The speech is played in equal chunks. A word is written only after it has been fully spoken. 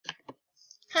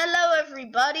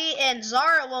everybody, and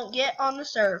Zara won't get on the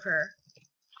server.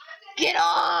 Get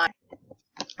on!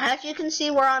 As you can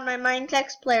see, we're on my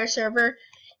Mineplex player server,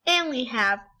 and we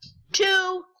have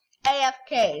 2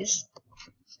 AFKs.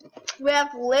 We have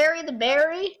Larry the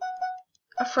Berry,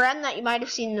 a friend that you might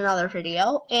have seen in another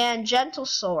video, and Gentle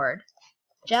Sword.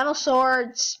 Gentle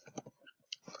Sword's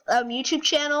YouTube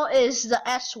channel is the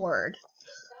S word.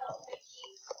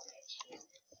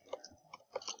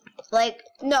 Like,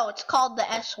 no, it's called the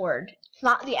S word. It's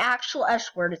not the actual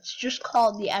S word, it's just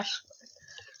called the S word.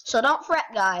 So don't fret,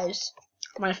 guys.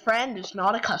 My friend is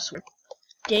not a cuss word.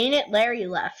 Dang it, Larry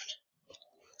left.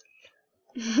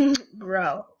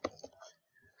 Bro.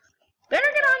 Better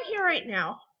get on here right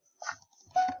now.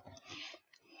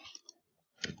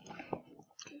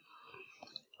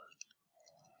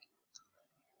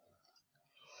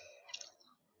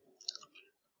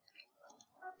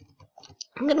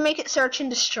 I'm gonna make it search and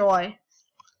destroy.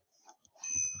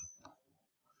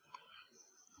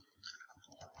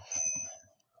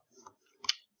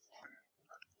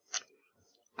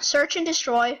 Search and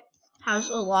destroy has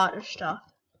a lot of stuff.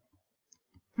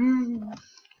 I'm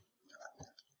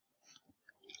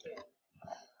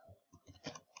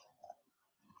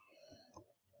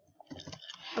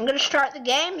gonna start the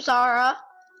game, Zara.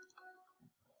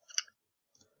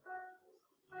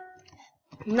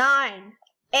 9,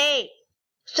 8,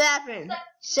 7,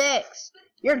 6.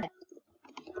 You're dead.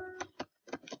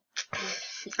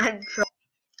 I'm trying.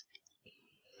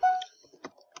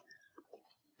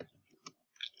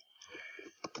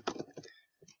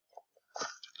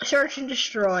 Search and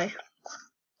destroy.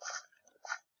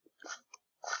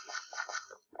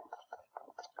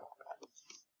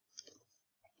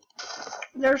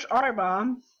 There's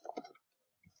Otterbomb.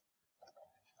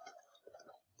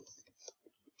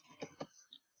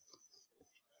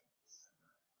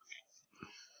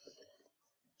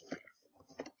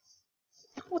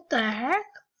 What the heck?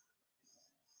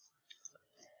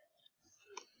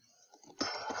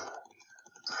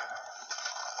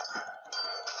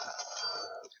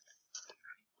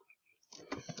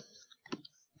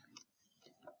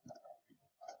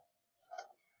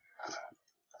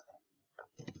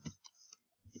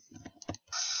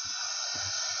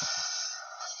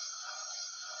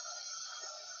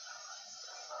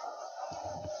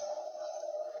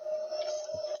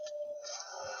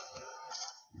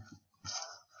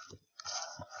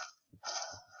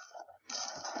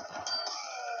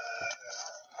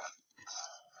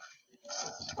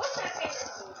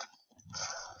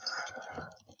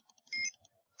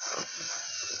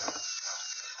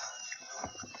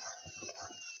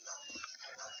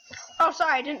 Oh,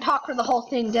 sorry, I didn't talk for the whole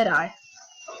thing, did I?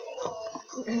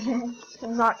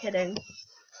 I'm not kidding.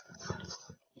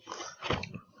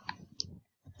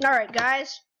 Alright,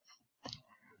 guys.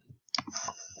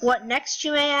 What next,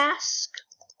 you may ask?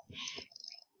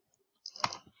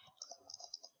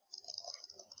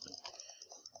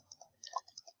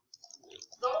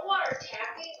 Salt water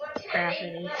taffy? What taffy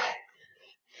is that?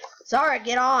 Zara,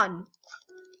 get on.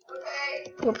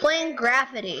 Okay. We're playing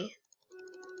Graffiti.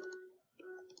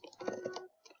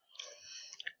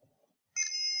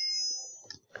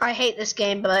 I hate this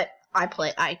game, but I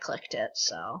clicked it,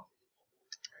 so.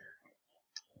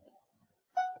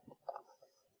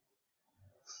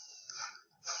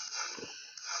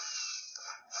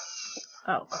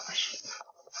 Oh gosh.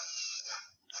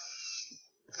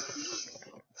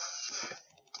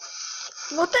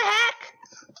 What the heck?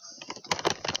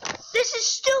 This is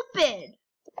stupid.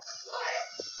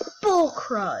 Bull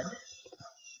crud.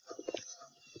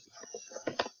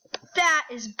 That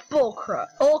is bull crud.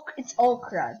 It's all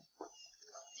crud.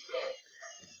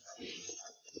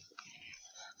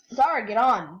 Zara, get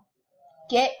on.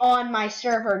 Get on my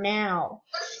server now.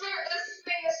 This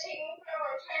thing is taking forever.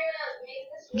 I'm trying to make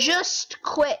this. Just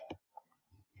quit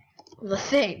the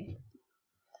thing.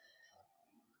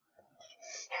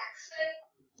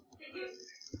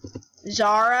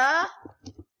 Zara,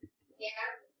 Yeah.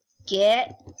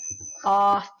 get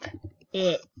off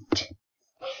it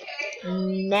Okay.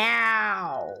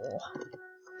 now.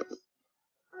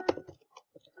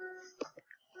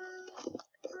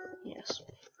 Yes.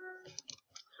 Okay,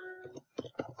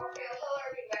 I'll tell her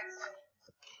to be back soon.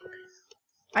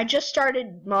 I just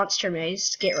started Monster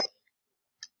Maze. Get ready.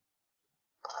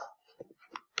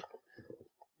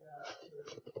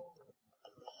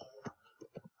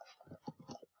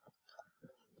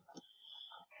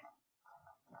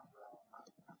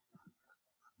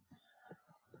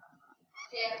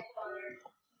 Yeah, tell her.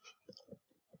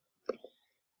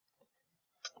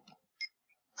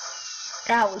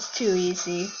 That was too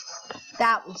easy.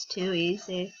 That was too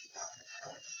easy.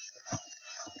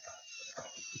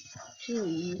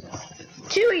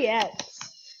 Two yet.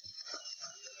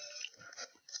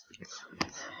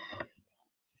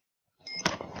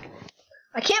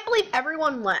 I can't believe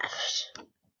everyone left.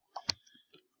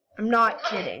 I'm not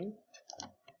kidding.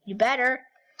 You better.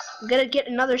 I'm gonna get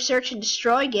another search and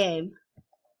destroy game.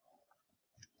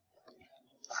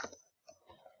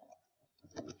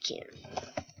 Can't.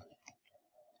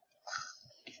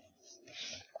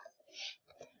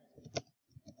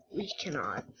 We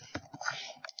cannot.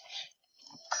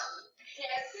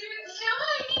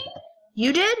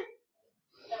 You did?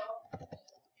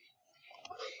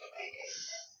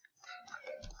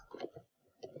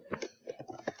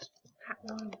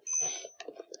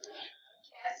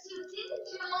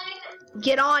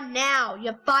 Get on now. You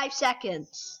have 5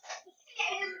 seconds.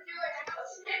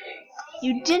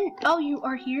 You didn't. Oh, you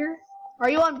are here? Are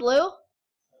you on blue?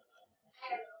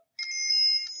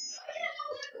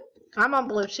 I'm on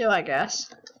blue too, I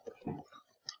guess.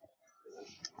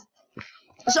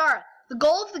 Zara, the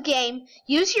goal of the game,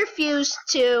 use your fuse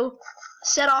to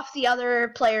set off the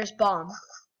other player's bomb.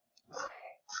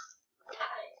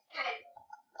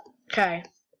 Okay.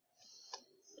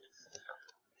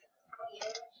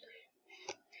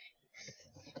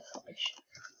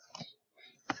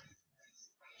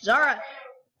 Zara,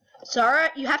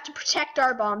 you have to protect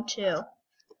our bomb too.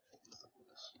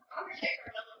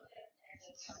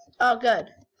 Oh, good.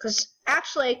 Because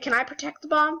actually, can I protect the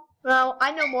bomb? Well,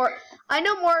 I know more. I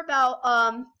know more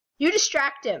about. You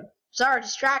distract him, Zara.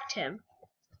 Distract him.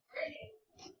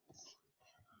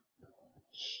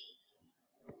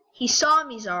 He saw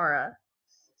me, Zara.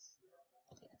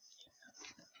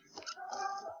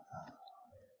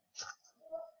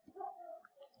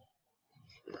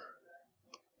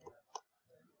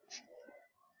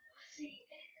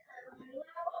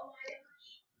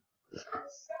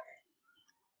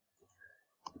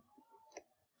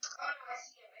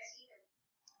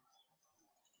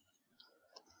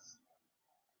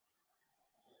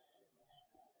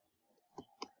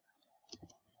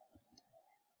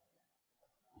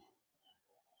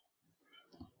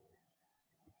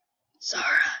 Zara,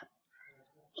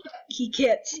 he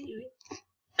can't see me.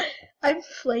 I'm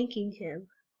flanking him.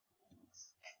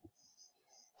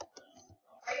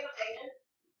 Are you faded?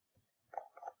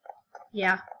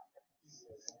 Yeah.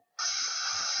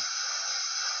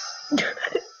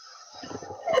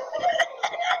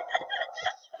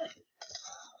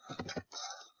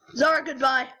 Zara,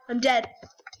 goodbye. I'm dead.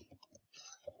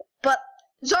 But,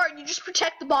 Zara, you just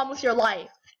protect the bomb with your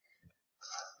life.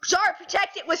 Zara,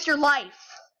 protect it with your life.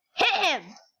 Hit him!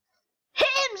 Hit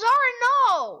him, Zara,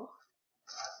 no!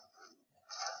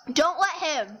 Don't let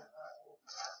him.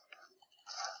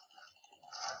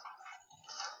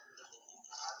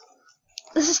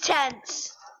 This is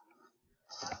tense.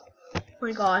 Oh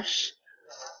my gosh.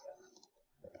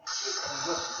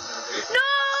 No!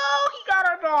 He got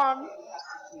our bomb.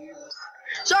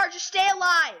 Zara, just stay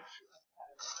alive.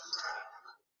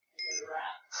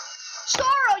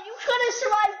 Zara, you could have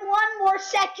survived 1 more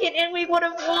second and we would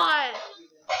have won.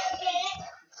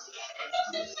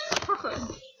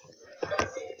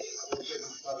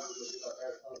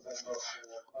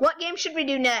 What game should we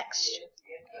do next?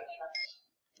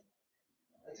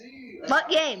 What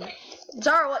game?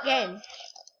 Zara, what game?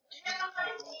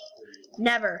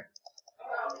 Never.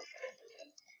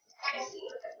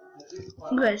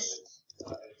 Yes.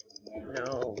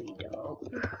 No, we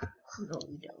don't. No,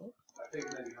 we don't.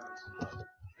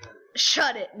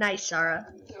 Shut it. Nice, Zara.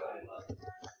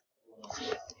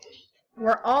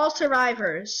 We're all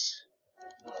survivors.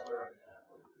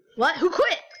 What? Who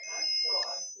quit?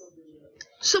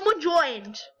 Someone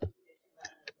joined.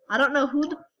 I don't know who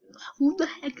the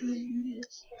heck is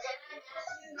this.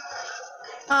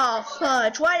 Oh,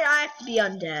 fudge. Why do I have to be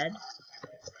undead?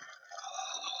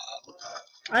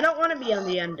 I don't want to be on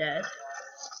the undead.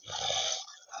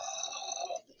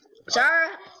 Zara,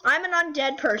 I'm an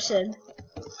undead person.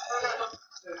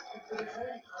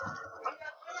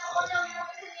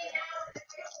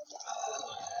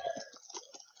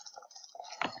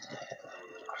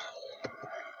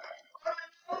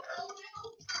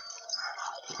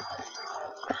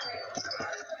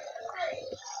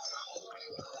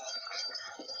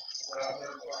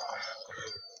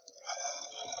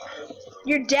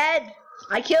 You're dead.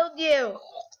 I killed you.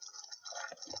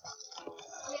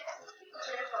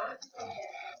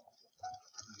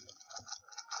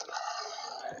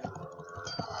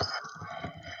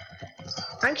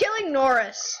 I'm killing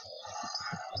Norris.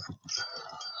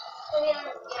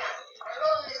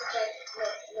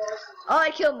 Oh,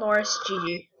 I killed Norris.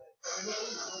 GG.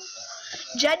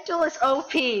 Gentle is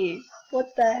OP. What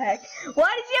the heck?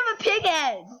 Why does he have a pig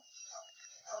head?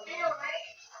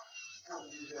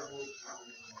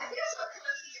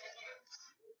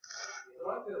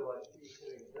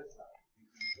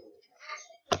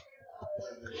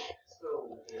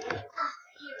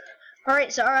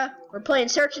 Alright, Zara, we're playing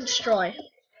Search and Destroy.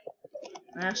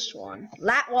 Last one.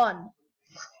 Lat 1.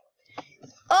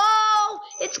 Oh,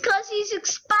 it's because he's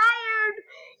expired.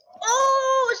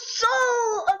 Oh, so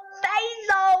amazing.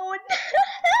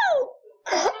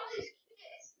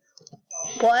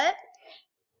 What?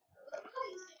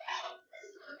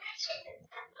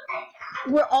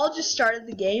 We're all just started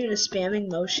the game in a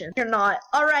spamming motion. You're not.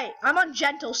 Alright, I'm on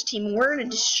Gentle's team and we're gonna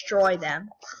destroy them.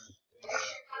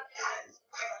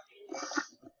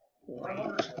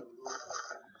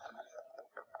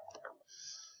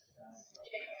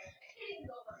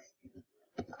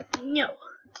 No.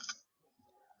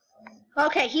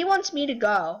 Okay, he wants me to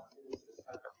go.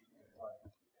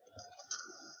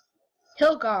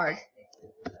 He'll guard.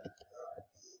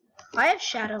 I have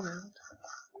Shadow Mode.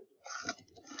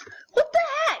 What the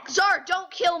heck? Zar,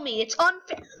 don't kill me. It's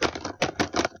unfair.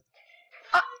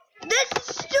 This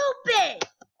is stupid.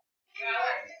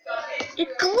 It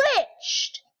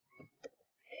glitched.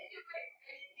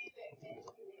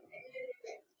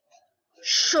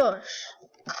 Shush.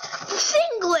 The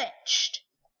thing glitched.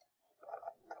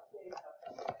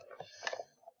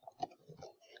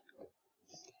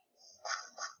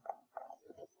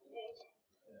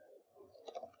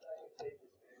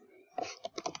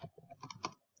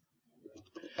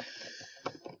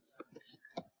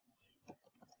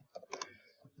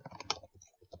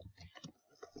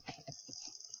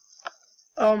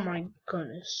 Oh my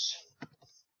goodness.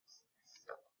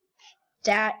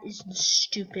 That is the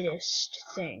stupidest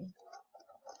thing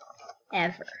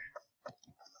ever.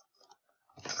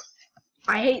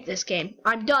 I hate this game.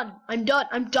 I'm done. I'm done.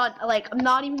 I'm done. Like, I'm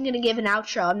not even gonna give an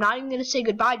outro. I'm not even gonna say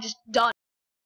goodbye. Just done.